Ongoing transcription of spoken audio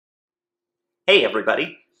Hey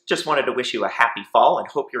everybody, just wanted to wish you a happy fall and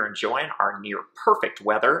hope you're enjoying our near perfect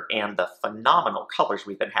weather and the phenomenal colors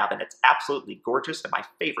we've been having. It's absolutely gorgeous and my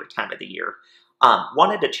favorite time of the year.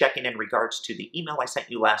 Wanted to check in regards to the email I sent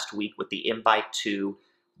you last week with the invite to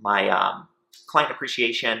my client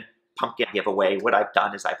appreciation pumpkin giveaway. What I've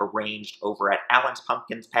done is I've arranged over at Allen's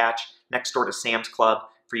Pumpkins Patch next door to Sam's Club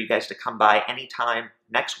for you guys to come by anytime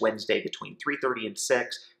next Wednesday between 3:30 and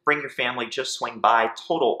 6. Bring your family, just swing by,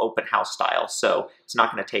 total open house style, so it's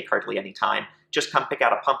not going to take hardly any time. Just come pick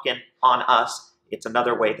out a pumpkin on us. It's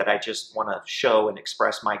another way that I just want to show and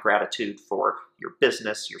express my gratitude for your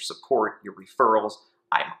business, your support, your referrals.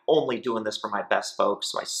 I'm only doing this for my best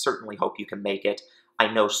folks, so I certainly hope you can make it.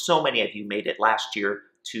 I know so many of you made it last year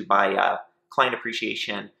to my client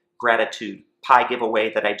appreciation gratitude pie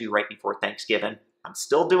giveaway that I do right before Thanksgiving. I'm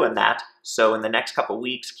still doing that, so in the next couple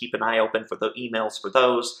weeks, keep an eye open for the emails for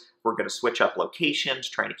those. We're going to switch up locations,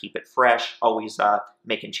 trying to keep it fresh, always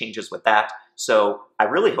making changes with that. So I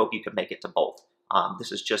really hope you can make it to both.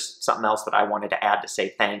 This is just something else that I wanted to add to say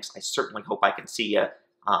thanks. I certainly hope I can see you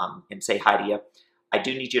and say hi to you. I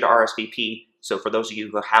do need you to RSVP, so for those of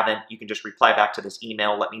you who haven't, you can just reply back to this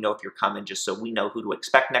email. Let me know if you're coming, just so we know who to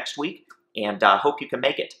expect next week, and hope you can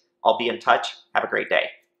make it. I'll be in touch. Have a great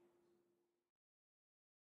day.